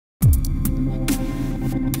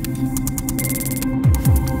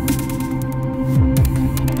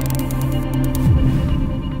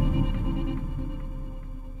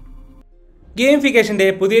Gamefication's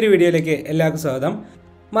പുതിയൊരു വീഡിയോയിലേക്ക് എല്ലാവർക്കും സ്വാഗതം.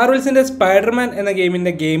 മാർവൽസിന്റെ സ്പൈഡർമാൻ എന്ന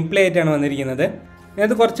ഗെയിമിന്റെ ഗെയിം പ്ലേ ആയിട്ടാണ് വന്നിരിക്കുന്നത്.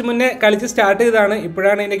 ഞാനത് കുറച്ച് മുന്നേ കളിച്ച് സ്റ്റാർട്ട് ചെയ്തതാണ്.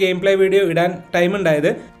 ഇപ്പോഴാണ് ഇതിന്റെ ഗെയിം പ്ലേ വീഡിയോ ഇടാൻ ടൈം ഉണ്ടായത്.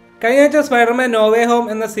 കഴിഞ്ഞ ആഴ്ച സ്പൈഡർമാൻ നോവേ ഹോം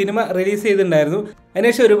എന്ന സിനിമ റിലീസ് ചെയ്തിട്ടുണ്ടായിരുന്നു.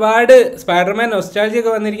 അതിനുശേഷം ഒരുപാട് സ്പൈഡർമാൻ നൊസ്റ്റാൾജിയ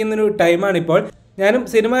ഒക്കെ വന്നിരിക്കുന്ന ഒരു ടൈമാണ് ഇപ്പോൾ. ഞാനും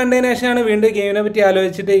സിനിമ കണ്ടതിന് ശേഷമാണ് വീണ്ടും ഗെയിമിനെ പറ്റി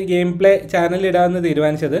ആലോചിച്ചിട്ട് ഈ ഗെയിം പ്ലേ ചാനൽ ഇടാമെന്ന്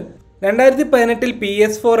തീരുമാനിച്ചത്. 2018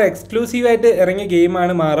 PS4 എക്സ്ക്ലൂസീവായിട്ട് ഇറങ്ങിയ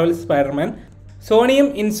ഗെയിമാണ് മാർവൽ സ്പൈഡർമാൻ. സോണിയും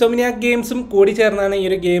ഇൻസോമിനിയാക് ഗെയിംസും കൂടി ചേർന്നാണ് ഈ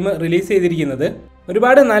ഒരു ഗെയിം റിലീസ് ചെയ്തിരിക്കുന്നത്.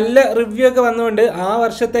 ഒരുപാട് നല്ല റിവ്യൂ ഒക്കെ വന്നുകൊണ്ട് ആ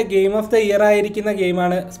വർഷത്തെ ഗെയിം ഓഫ് ദ ഇയർ ആയിരിക്കുന്ന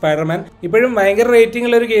ഗെയിമാണ് സ്പൈഡർമാൻ. ഇപ്പോഴും ഭയങ്കര റേറ്റിംഗ്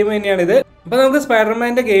ഉള്ള ഒരു ഗെയിം തന്നെയാണിത്. അപ്പോൾ നമുക്ക്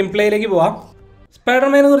സ്പൈഡർമാൻ്റെ ഗെയിം പ്ലേയിലേക്ക് പോവാം.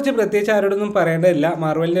 സ്പൈഡർമാനെ കുറിച്ച് പ്രത്യേകിച്ച് ആരോടൊന്നും പറയേണ്ടതില്ല.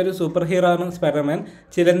 മാർവലിൻ്റെ ഒരു സൂപ്പർ ഹീറോ ആണ് സ്പൈഡർമാൻ.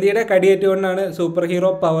 ചിലന്തിയുടെ കടിയേറ്റുകൊണ്ടാണ് സൂപ്പർ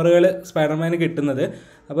ഹീറോ പവറുകൾ സ്പൈഡർമാന് കിട്ടുന്നത്.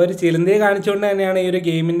 അപ്പോൾ ഒരു ചിലന്തിയെ കാണിച്ചുകൊണ്ട് തന്നെയാണ് ഈ ഒരു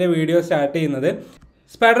ഗെയിമിൻ്റെ വീഡിയോ സ്റ്റാർട്ട് ചെയ്യുന്നത്.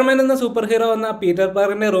 സ്പൈഡർമാൻ എന്ന സൂപ്പർ ഹീറോ വന്ന പീറ്റർ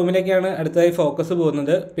പാർക്കറിൻ്റെ റൂമിലേക്കാണ് അടുത്തതായി ഫോക്കസ്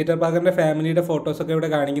പോകുന്നത്. പീറ്റർ പാർക്കറിൻ്റെ ഫാമിലിയുടെ ഫോട്ടോസൊക്കെ ഇവിടെ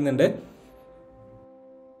കാണിക്കുന്നുണ്ട്.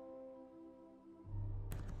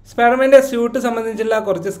 സ്പൈഡർമാൻ്റെ സ്യൂട്ട് സംബന്ധിച്ചുള്ള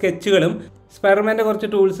കുറച്ച് സ്കെച്ചുകളും സ്പൈഡർമാൻ്റെ കുറച്ച്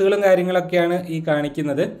ടൂൾസുകളും കാര്യങ്ങളൊക്കെയാണ് ഈ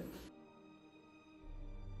കാണിക്കുന്നത്.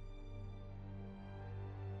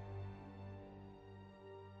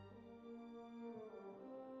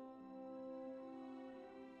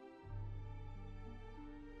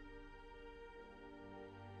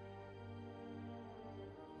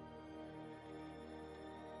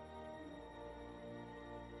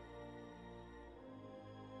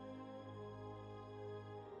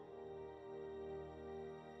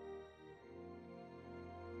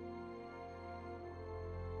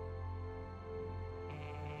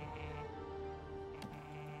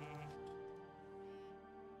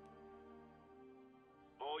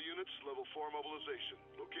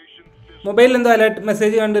 മൊബൈലിൽ എന്തോ അലേർട്ട്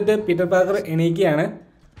മെസ്സേജ് കണ്ടിട്ട് പീറ്റർ പാർക്കർ എണീക്കുകയാണ്.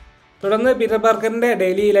 തുടർന്ന് പീറ്റർ പാർക്കറിൻ്റെ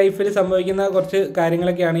ഡെയിലി ലൈഫിൽ സംഭവിക്കുന്ന കുറച്ച്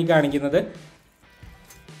കാര്യങ്ങളൊക്കെയാണ് ഈ കാണിക്കുന്നത്.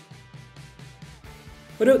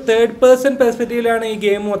 ഒരു തേർഡ് പേഴ്സൺ പെർസ്പെക്റ്റീവിലാണ് ഈ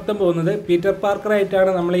ഗെയിം മൊത്തം പോകുന്നത്. പീറ്റർ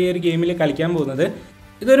പാർക്കറായിട്ടാണ് നമ്മൾ ഈ ഒരു ഗെയിമിൽ കളിക്കാൻ പോകുന്നത്.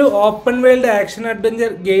 ഇതൊരു ഓപ്പൺ വേൾഡ് ആക്ഷൻ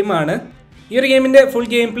അഡ്വഞ്ചർ ഗെയിമാണ്. ഈ ഒരു ഗെയിമിൻ്റെ ഫുൾ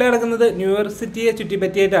ഗെയിം പ്ലേ നടക്കുന്നത് ന്യൂയോർ സിറ്റിയെ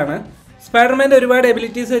ചുറ്റിപ്പറ്റിയിട്ടാണ്. സ്പൈഡർമാൻ്റെ ഒരുപാട്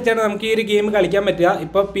എബിലിറ്റീസ് വെച്ചാണ് നമുക്ക് ഈ ഒരു ഗെയിം കളിക്കാൻ പറ്റുക.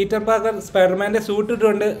 ഇപ്പോൾ പീറ്റർ പാർക്കർ സ്പൈഡർമാൻ്റെ സൂട്ട്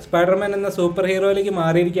ഇട്ടുകൊണ്ട് സ്പൈഡർമാൻ എന്ന സൂപ്പർ ഹീറോയിലേക്ക്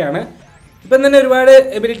മാറിയിരിക്കുകയാണ്. ഇപ്പം തന്നെ ഒരുപാട്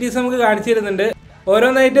എബിലിറ്റീസ് നമുക്ക് കാണിച്ചു തരുന്നുണ്ട്.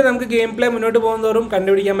 ഓരോന്നായിട്ട് നമുക്ക് ഗെയിം പ്ലേ മുന്നോട്ട് പോകുന്നതോറും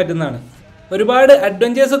കണ്ടുപിടിക്കാൻ പറ്റുന്നതാണ്. ഒരുപാട്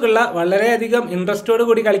അഡ്വഞ്ചേഴ്സൊക്കെ ഉള്ള വളരെയധികം ഇൻട്രസ്റ്റോട്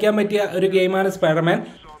കൂടി കളിക്കാൻ പറ്റിയ ഒരു ഗെയിമാണ് സ്പൈഡർമാൻ.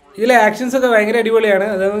 ഇതിലെ ആക്ഷൻസൊക്കെ ഭയങ്കര അടിപൊളിയാണ്.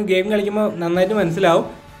 അത് ഗെയിം കളിക്കുമ്പോൾ നന്നായിട്ട് മനസ്സിലാവും.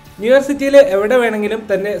 ന്യൂയോർക്ക് സിറ്റിയിൽ എവിടെ വേണമെങ്കിലും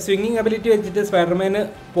തൻ്റെ സ്വിങ്ങിങ് എബിലിറ്റി വെച്ചിട്ട് സ്പൈഡർമാന്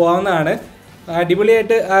പോകാവുന്നതാണ്.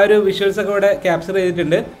 അടിപൊളിയായിട്ട് ആ ഒരു വിഷ്വൽസൊക്കെ ഇവിടെ ക്യാപ്ചർ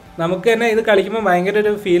ചെയ്തിട്ടുണ്ട്. നമുക്ക് തന്നെ ഇത് കളിക്കുമ്പോൾ ഭയങ്കര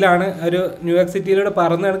ഒരു ഫീലാണ്. ഒരു ന്യൂയോർക്ക് സിറ്റിയിലൂടെ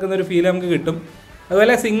പറന്ന് നടക്കുന്ന ഒരു ഫീൽ നമുക്ക് കിട്ടും.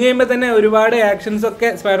 അതുപോലെ സിങ് ചെയ്യുമ്പോൾ തന്നെ ഒരുപാട് ആക്ഷൻസൊക്കെ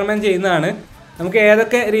സ്പൈഡർമാൻ ചെയ്യുന്നതാണ്. നമുക്ക്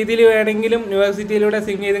ഏതൊക്കെ രീതിയിൽ വേണമെങ്കിലും ന്യൂയോർക്ക് സിറ്റിയിലൂടെ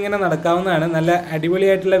സിങ് ചെയ്തിങ്ങനെ നടക്കാവുന്നതാണ്. നല്ല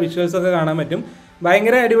അടിപൊളിയായിട്ടുള്ള വിഷ്വൽസൊക്കെ കാണാൻ പറ്റും.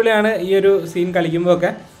 ഭയങ്കര അടിപൊളിയാണ് ഈ ഒരു സീൻ കളിക്കുമ്പോൾ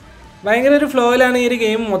ഒക്കെ. ഭയങ്കര ഒരു ഫ്ലോയിലാണ് ഈ ഒരു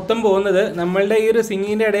ഗെയിം മൊത്തം പോകുന്നത്. നമ്മളുടെ ഈ ഒരു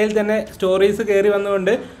സിംഗിൻ്റെ ഇടയിൽ തന്നെ സ്റ്റോറീസ് കയറി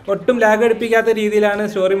വന്നുകൊണ്ട് ഒട്ടും ലാഗ് അടുപ്പിക്കാത്ത രീതിയിലാണ്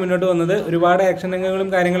സ്റ്റോറി മുന്നോട്ട് പോകുന്നത്. ഒരുപാട് ആക്ഷൻ രംഗങ്ങളും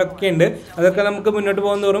കാര്യങ്ങളൊക്കെ ഉണ്ട്. അതൊക്കെ നമുക്ക് മുന്നോട്ട്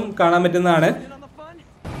പോകുന്നതോറും കാണാൻ പറ്റുന്നതാണ്.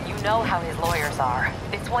 Know how his lawyers are.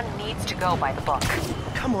 This one needs to go by the book.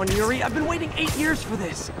 Come on, Yuri. I've been waiting 8 years for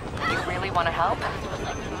this. You really want to help?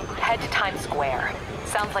 Head to Times Square.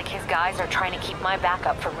 Sounds like his guys are trying to keep my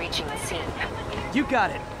backup from reaching the scene. You got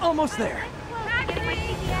it. Almost there.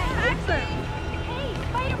 Excellent. Hey,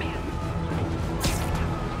 Spider-Man.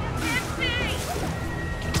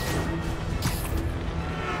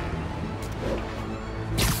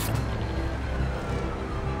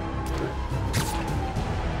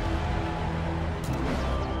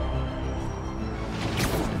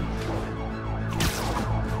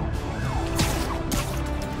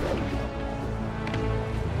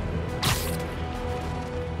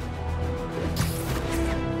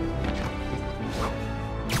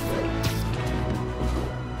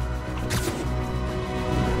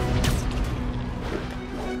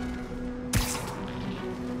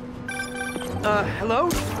 Hello?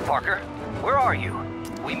 Parker, where are you?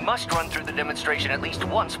 We must run through the demonstration at least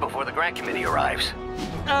once before the grant committee arrives.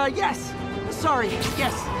 Yes. Sorry.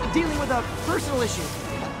 Yes. Dealing with a personal issue.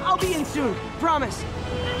 I'll be in soon. Promise.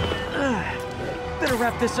 Better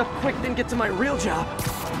wrap this up quick than get to my real job.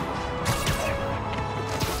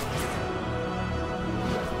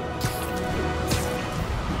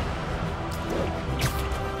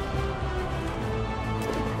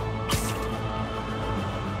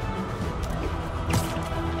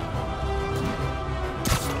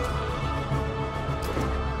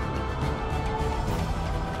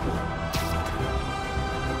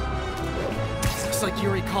 Looks like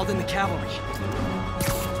Yuri called in the cavalry.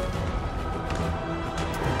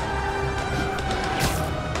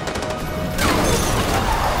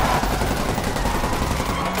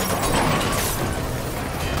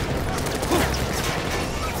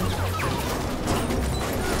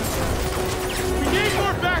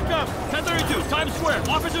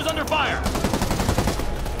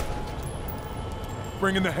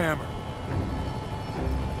 Bring in the hammer.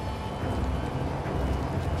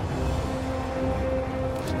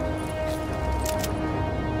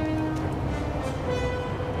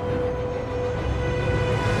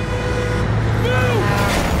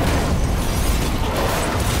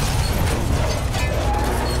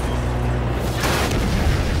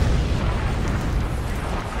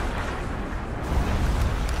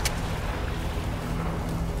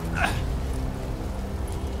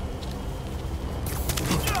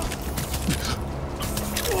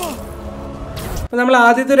 അപ്പോൾ നമ്മൾ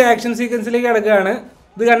ആദ്യത്തെ ഒരു action സീക്വൻസിലേക്ക് കിടക്കുകയാണ്.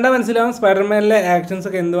 ഇത് കണ്ടാൽ മനസ്സിലാവും സ്പൈഡർമാനിലെ actions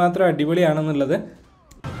ഒക്കെ എന്തുമാത്രം അടിപൊളിയാണെന്നുള്ളത്.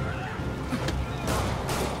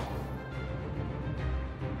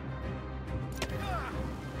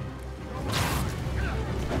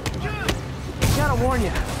 Gotta warn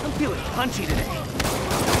you, I'm feeling punchy today.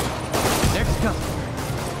 Next come.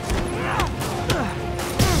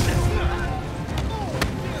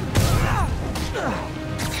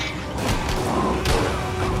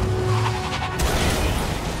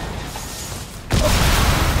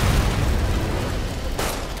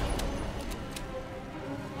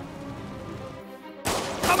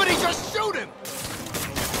 Somebody just shoot him!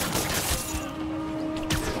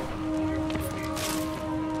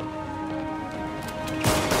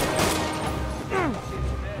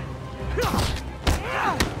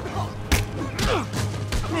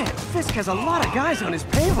 Man, Fisk has a lot of guys on his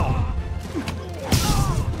payroll.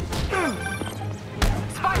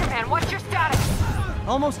 Spider-Man, what's your status?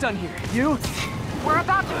 Almost done here. You? We're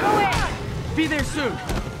about to go in. Be there soon.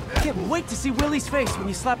 Can't wait to see Willie's face when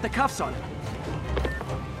you slap the cuffs on him.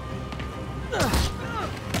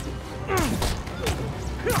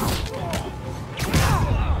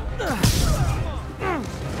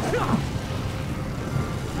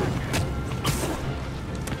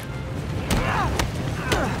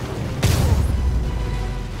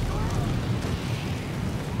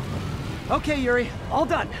 Okay, Yuri, all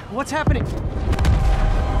done. What's happening?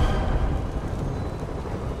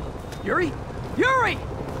 Yuri? Yuri!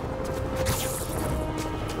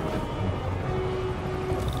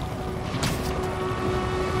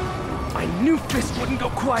 I knew Fisk wouldn't go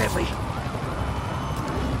quietly.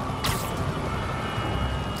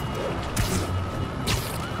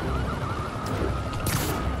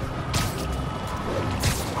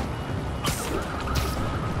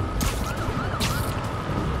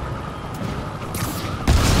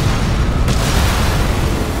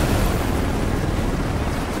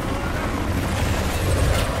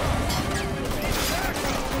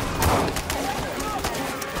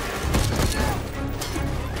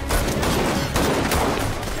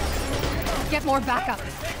 Get more backup.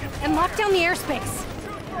 And lock down the airspace.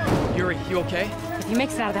 Yuri, you okay? If he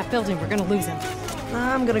makes it out of that building, we're gonna lose him.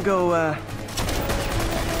 I'm gonna go,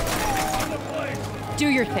 Do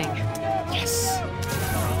your thing. Yes!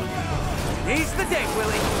 He's the day,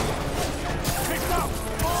 Willie!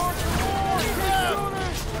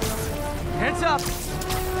 Heads up!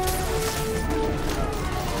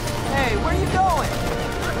 Hey, where you going?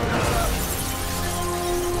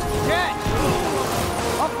 Get!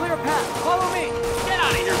 I'll clear a path. Follow me! Get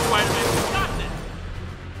out of here, Spider-Man! Stop this!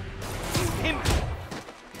 Him!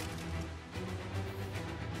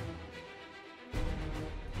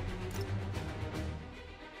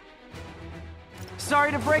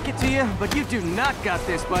 Sorry to break it to you, but you do not got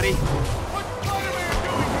this, buddy. What's Spider-Man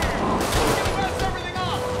doing here? You messed everything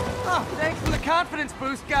up! Oh, thanks for the confidence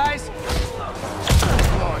boost, guys.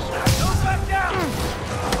 Go back down!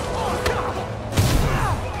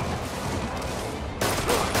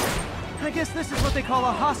 I guess this is what they call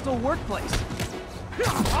a hostile workplace.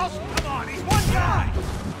 Come on, he's one guy!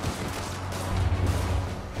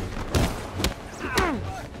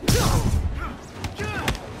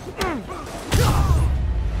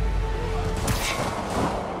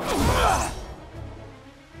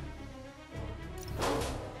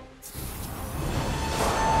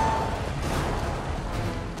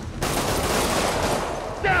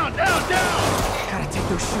 Down, down, down! Gotta take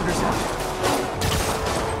those shooters out.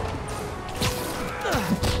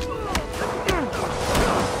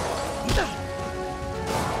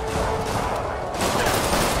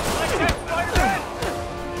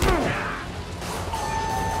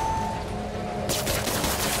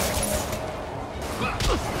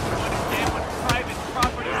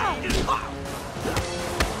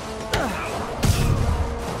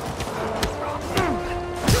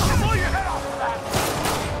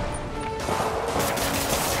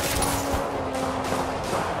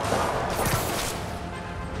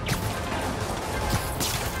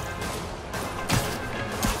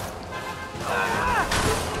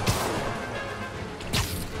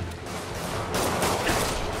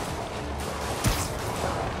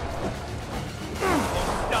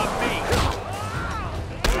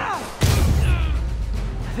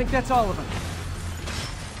 think that's all of them.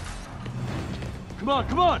 Come on,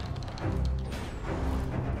 come on!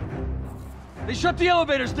 They shut the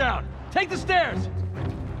elevators down! Take the stairs!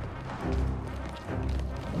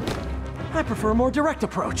 I prefer a more direct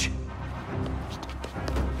approach.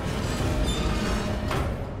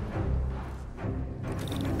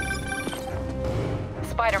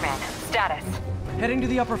 Spider-Man, status. Heading to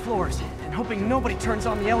the upper floors, and hoping nobody turns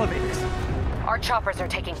on the elevators. Our choppers are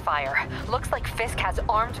taking fire. Looks like Fisk has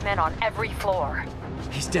armed men on every floor.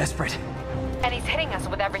 He's desperate. And he's hitting us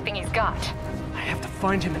with everything he's got. I have to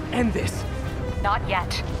find him and end this. Not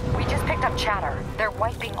yet. We just picked up chatter. They're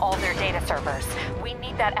wiping all their data servers. We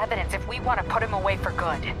need that evidence if we want to put him away for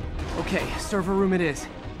good. Okay, server room it is.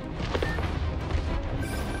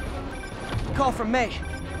 Call from May.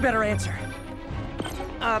 Better answer.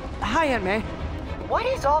 Hi, Aunt May. What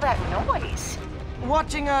is all that noise?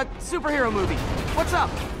 Watching a superhero movie. What's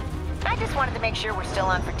up? I just wanted to make sure we're still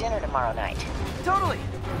on for dinner tomorrow night. Totally.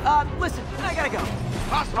 Listen, I gotta go.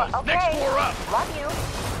 Hospital, Okay. next floor up. Love you.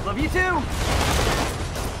 Love you too.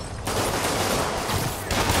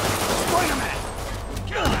 Spider-Man!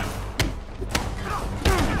 Kill him!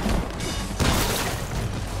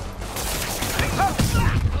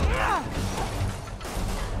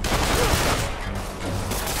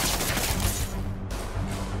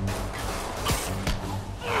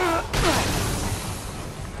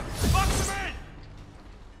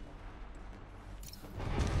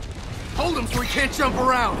 Hold him so he can't jump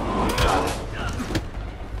around!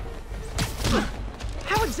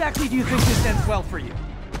 How exactly do you think this ends well for you?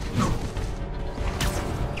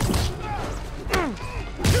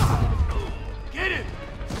 Get it!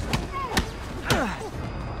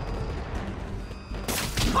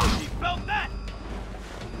 He felt that!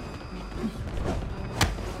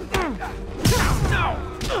 No!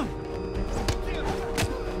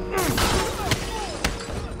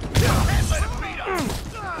 Let him beat us!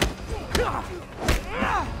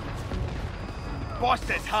 Boss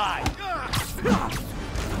says hi!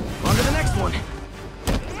 On to the next one.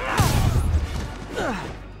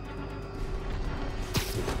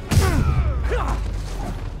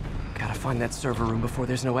 Gotta find that server room before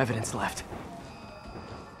there's no evidence left.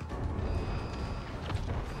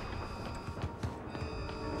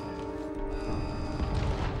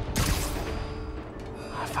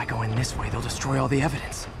 If I go in this way, they'll destroy all the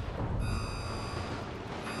evidence.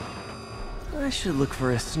 I should look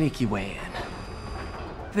for a sneaky way in.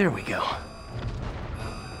 There we go.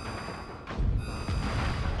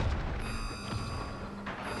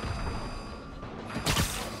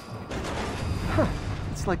 Huh.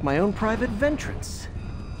 It's like my own private ventrance.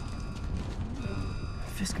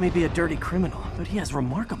 Fisk may be a dirty criminal, but he has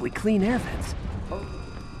remarkably clean air vents.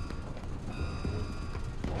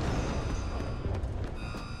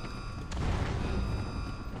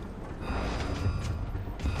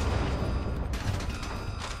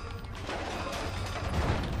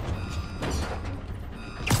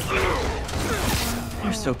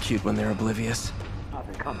 They're so cute when they're oblivious. Oh,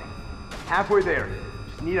 they're coming. Halfway there.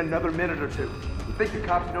 Just need another minute or two. You think the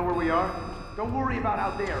cops know where we are? Don't worry about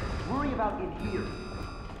out there. Worry about in here.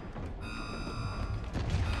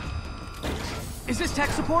 Is this tech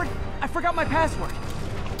support? I forgot my password.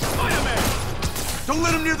 Spider-Man! Don't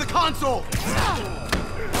let him near the console!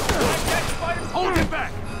 Hold him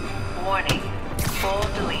back! Warning. Full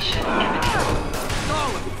deletion imminent.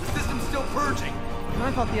 Scarlet, the system's still purging.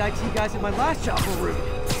 I thought the IT guys at my last job were rude.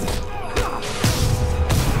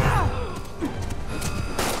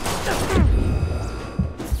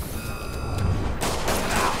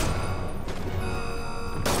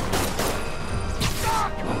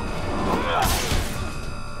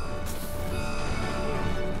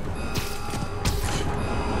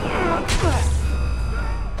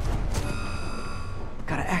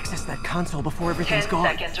 Gotta access that console before everything's 10 gone.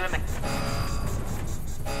 seconds remain.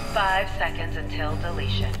 5 seconds until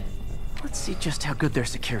deletion. Let's see just how good their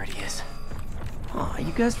security is. Aw,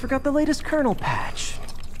 you guys forgot the latest kernel patch.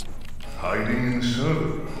 Hiding in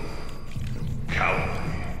server.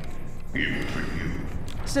 Cowardly. Even for you.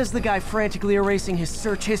 Says the guy frantically erasing his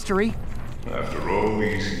search history. After all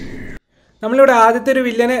these years. നമ്മളിവിടെ ആദ്യത്തെ ഒരു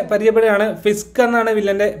വില്ലനെ പരിചയപ്പെടുകയാണ്. ഫിസ്ക് എന്നാണ്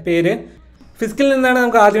വില്ലന്റെ പേര്. ഫിസ്കിൽ നിന്നാണ്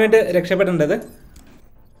നമുക്ക് ആദ്യമായിട്ട് രക്ഷപ്പെടേണ്ടത്.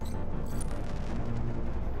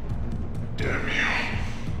 Damn you.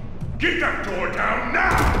 Get that door down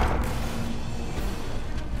now!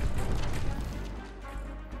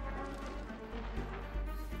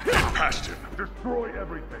 Get past him. Destroy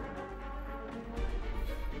everything.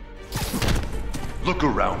 Look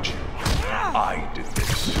around you. I did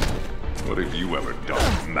this. What have you ever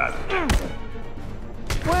done, madam?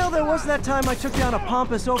 Well, there was that time I took down a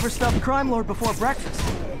pompous, overstuffed crime lord before breakfast.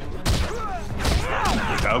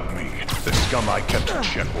 Without me, the scum I kept in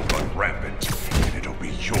check will run rampant, and it'll be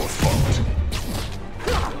your fault.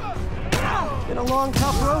 Been a long,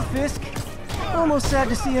 tough road, Fisk. Almost sad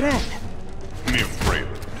to see it end. Mere prelude.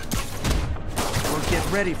 We'll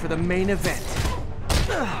get ready for the main event.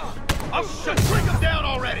 Oh shit! Bring him down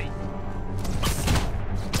already!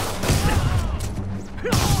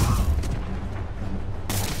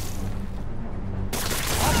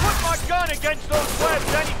 I'll put my gun against those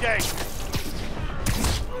webs any day!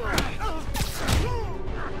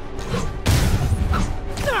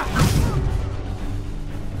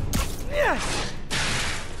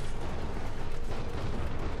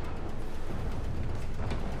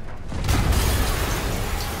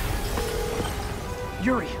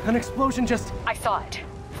 Yuri, an explosion just... I saw it.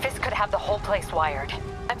 Fisk could have the whole place wired.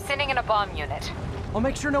 I'm sending in a bomb unit. I'll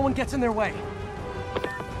make sure no one gets in their way.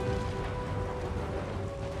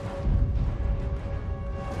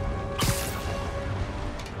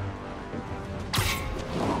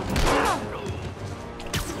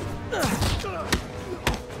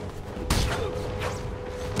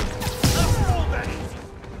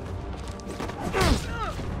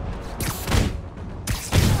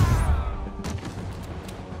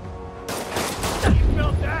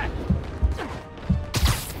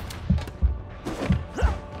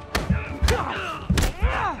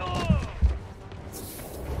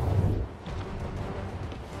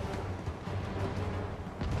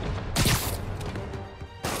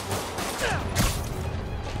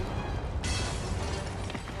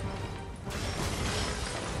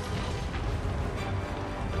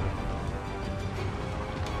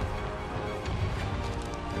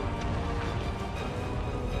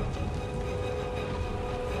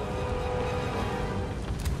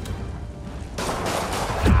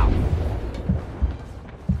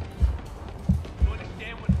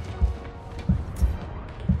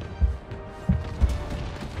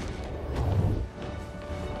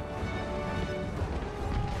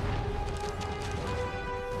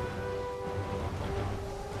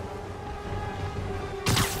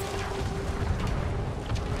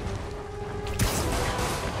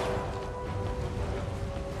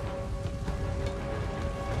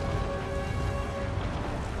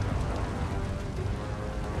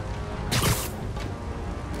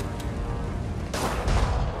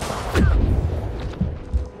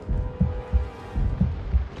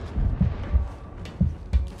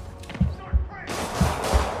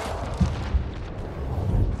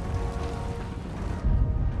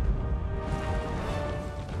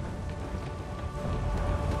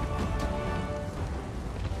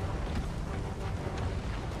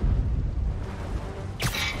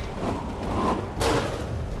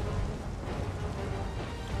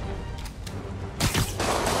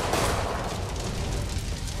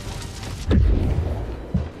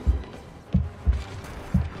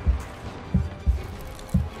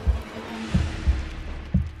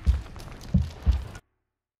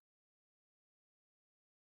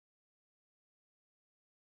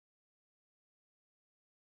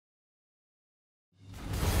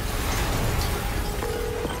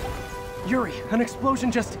 Yuri, an explosion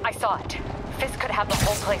just... I saw it. Fisk could have the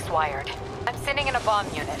whole place wired. I'm sending in a bomb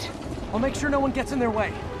unit. I'll make sure no one gets in their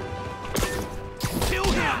way. Kill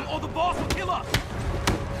him, or the boss will kill us!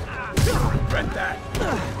 Regret that.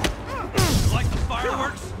 Like the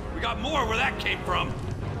fireworks? We got more where that came from.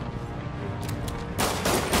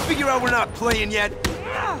 Figure out we're not playing yet.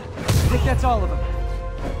 I think that's all of them.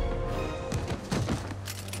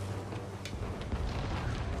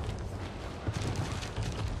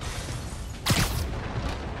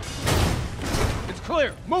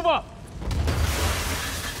 Clear. Move up.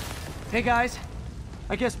 Hey guys,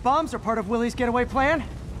 I guess bombs are part of Willie's getaway plan?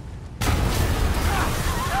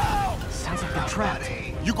 Sounds like they're trapped.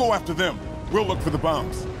 You go after them. We'll look for the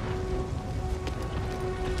bombs.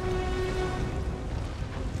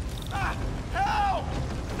 Help!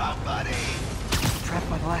 Somebody! Trapped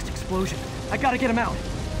by the last explosion. I gotta get him out.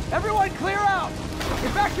 Everyone clear out!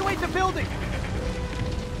 Evacuate the building!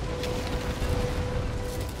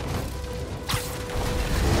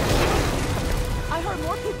 I heard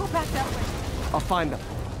more people back that way. I'll find them.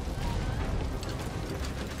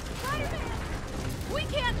 Spider-Man! We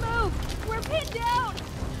can't move! We're pinned down!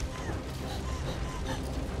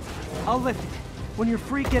 I'll lift it. When you're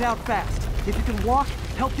free, get out fast. If you can walk,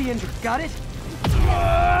 help the injured. Got it?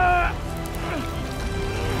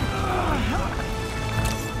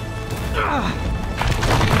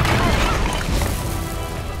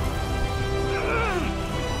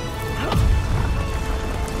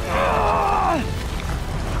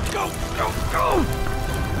 Go, go, go!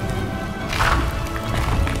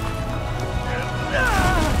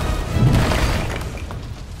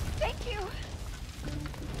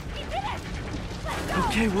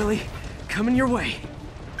 Okay, Willie. Coming your way.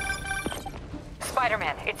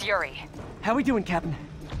 Spider-Man, it's Yuri. How we doing, Captain?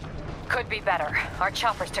 Could be better. Our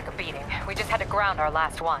choppers took a beating. We just had to ground our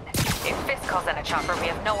last one. If Fisk calls in a chopper, we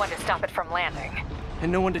have no one to stop it from landing.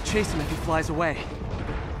 And no one to chase him if he flies away.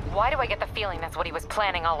 Why do I get the feeling that's what he was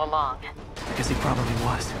planning all along? Because he probably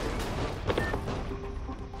was.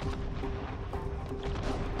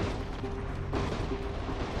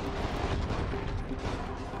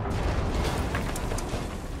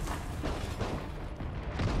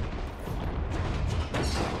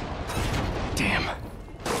 Damn.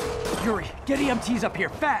 Yuri, get EMTs up here,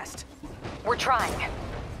 fast! We're trying.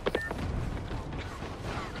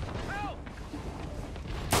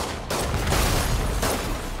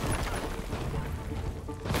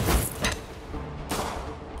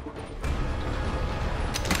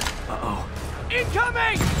 Uh-oh.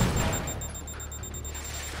 Incoming!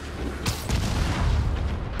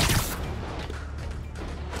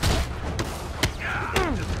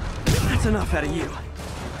 That's enough out of you.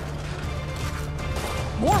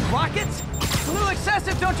 More rockets? A little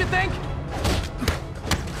excessive, don't you think?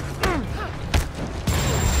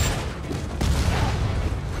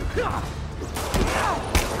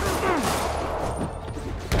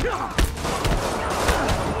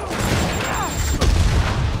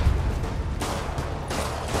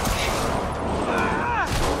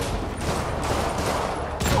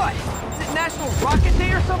 What? Is it National Rocket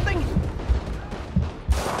Day or something?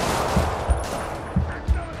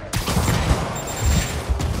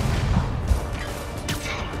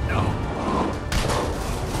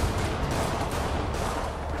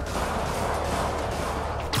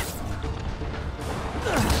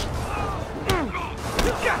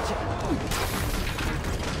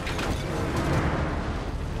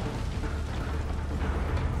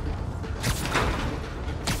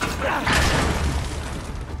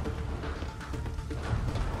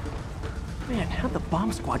 Man, how'd the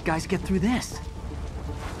bomb squad guys get through this?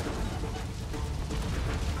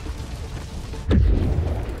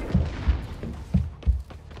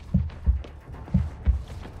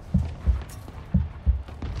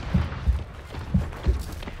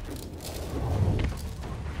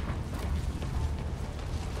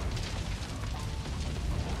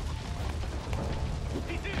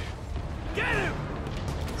 Get him!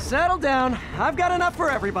 Settle down. I've got enough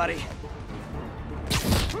for everybody.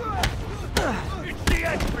 It's the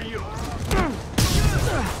end for you!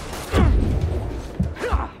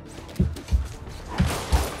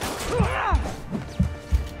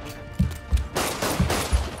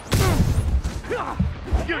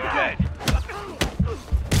 You're dead! What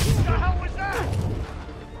the hell was that?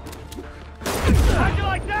 How'd you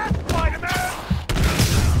like that, Spider-Man?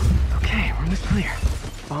 Okay, room is clear.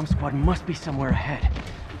 Bomb squad must be somewhere ahead.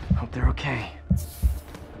 Hope they're okay.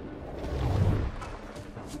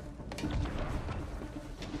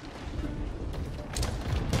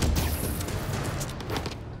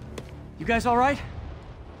 You guys all right?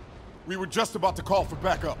 We were just about to call for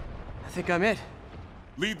backup. I think I'm it.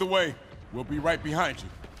 Lead the way. We'll be right behind you.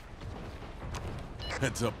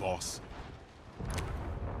 Heads up, boss.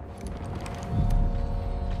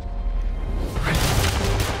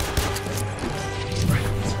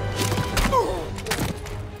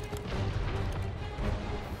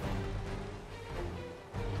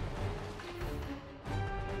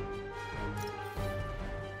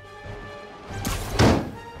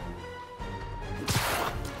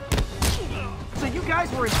 So you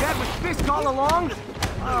guys were in bed with Fisk all along?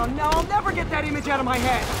 Oh no, I'll never get that image out of my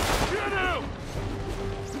head.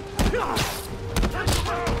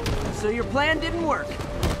 So your plan didn't work.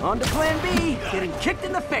 On to plan B, getting kicked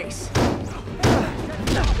in the face.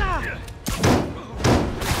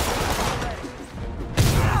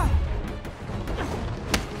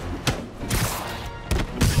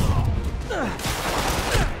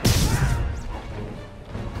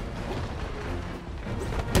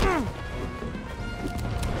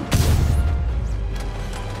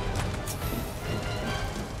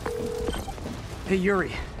 Hey,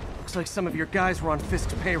 Yuri. Looks like some of your guys were on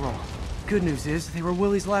Fisk's payroll. Good news is, they were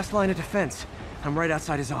Willie's last line of defense. I'm right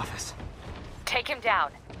outside his office. Take him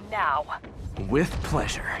down, now. With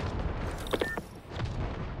pleasure.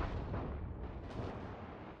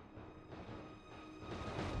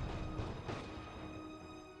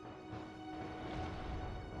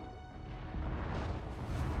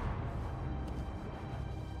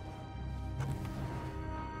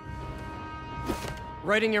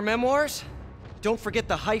 Writing your memoirs? Don't forget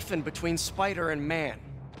the hyphen between spider and man.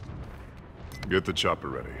 Get the chopper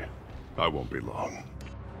ready. I won't be long.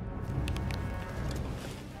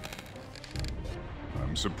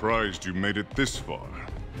 I'm surprised you made it this far.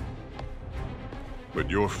 But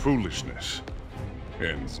your foolishness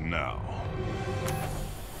ends now.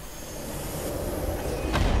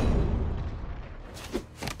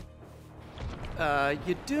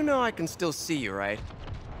 You do know I can still see you, right?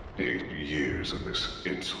 8 years of this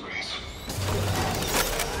insolence.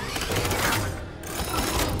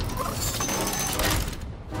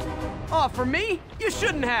 Oh, for me? You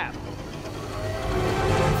shouldn't have!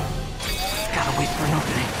 Gotta wait for an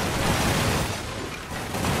opening.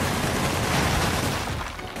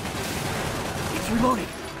 It's reloading.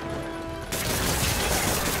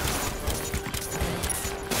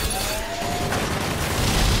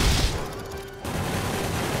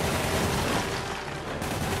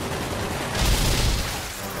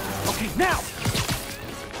 Okay, now!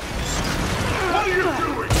 What are you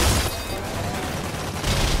doing?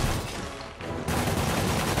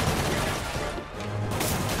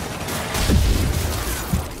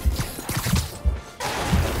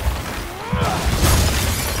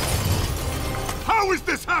 How is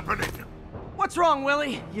this happening? What's wrong,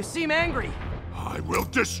 Willie? You seem angry. I will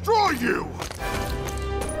destroy you!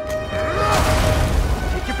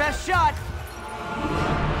 Take your best shot.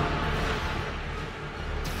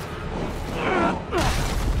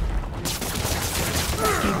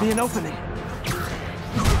 Gave me an opening.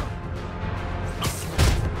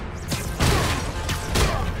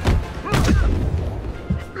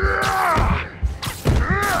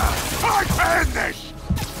 I can this!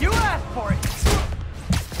 You asked for it.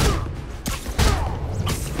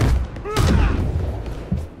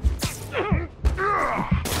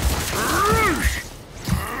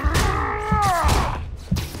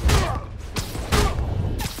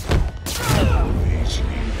 These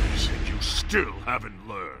years and you still haven't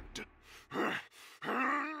learned.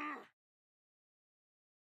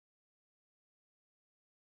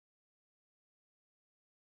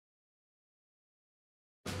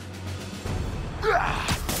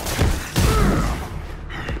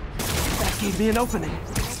 That gave me an opening.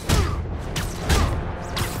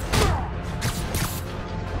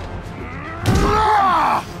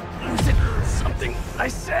 Was it something I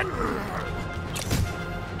said?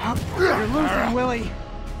 You're losing, Willie.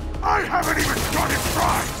 I haven't even started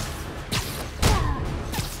trying!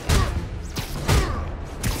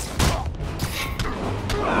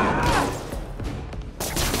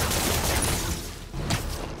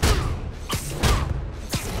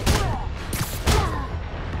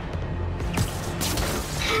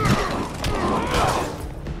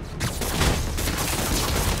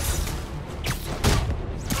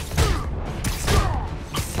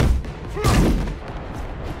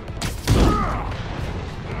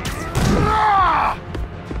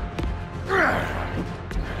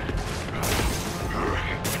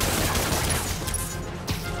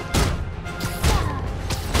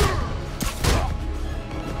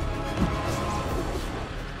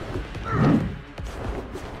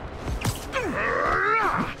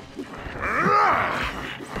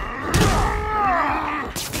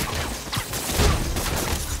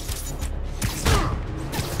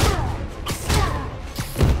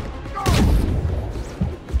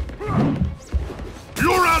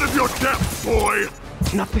 You're out of your depth, boy!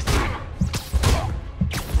 Not this time.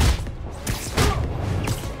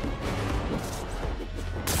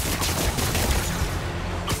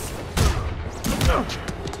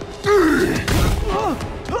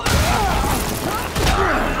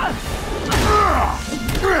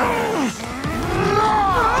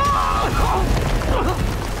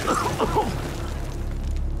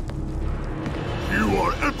 You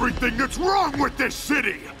are everything that's wrong with this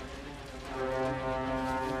city!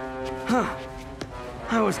 Huh.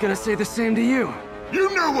 I was gonna say the same to you.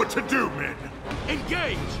 You know what to do, men!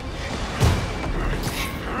 Engage!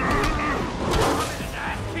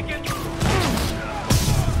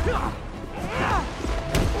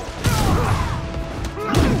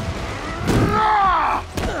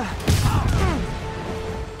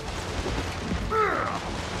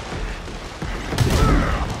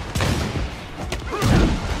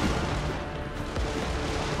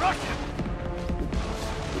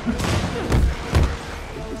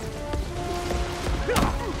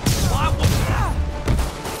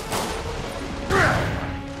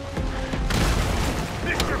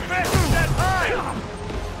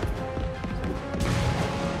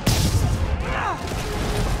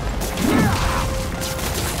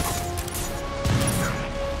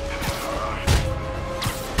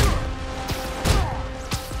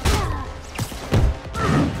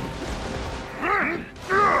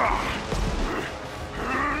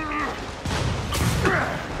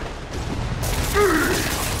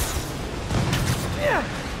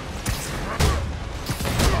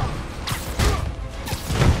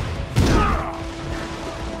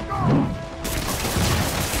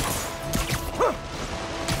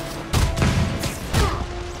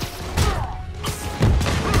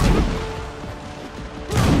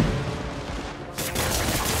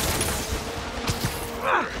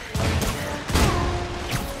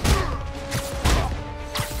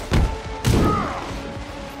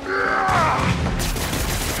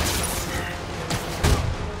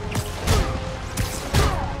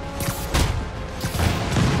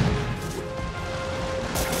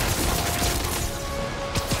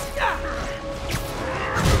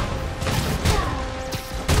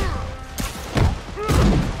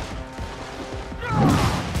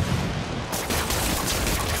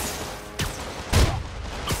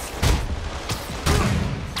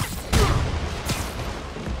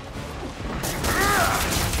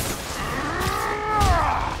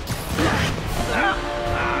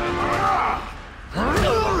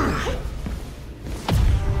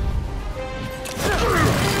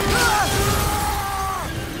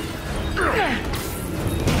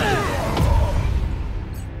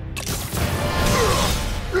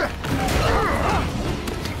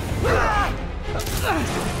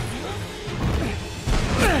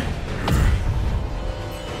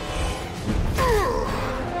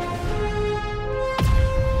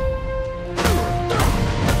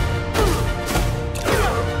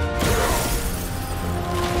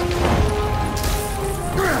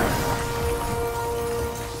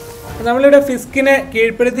 നമ്മളിവിടെ ഫിസ്കിനെ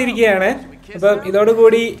കീഴ്പ്പെടുത്തിയിരിക്കുകയാണ്. അപ്പം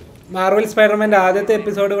ഇതോടുകൂടി Marvel സ്പൈഡർമാൻ്റെ ആദ്യത്തെ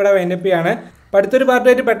episode ഇവിടെ wind up ചെയ്യാണ്. അപ്പോൾ അടുത്തൊരു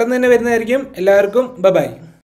പാർട്ടായിട്ട് പെട്ടെന്ന് തന്നെ വരുന്നതായിരിക്കും. എല്ലാവർക്കും ബൈ.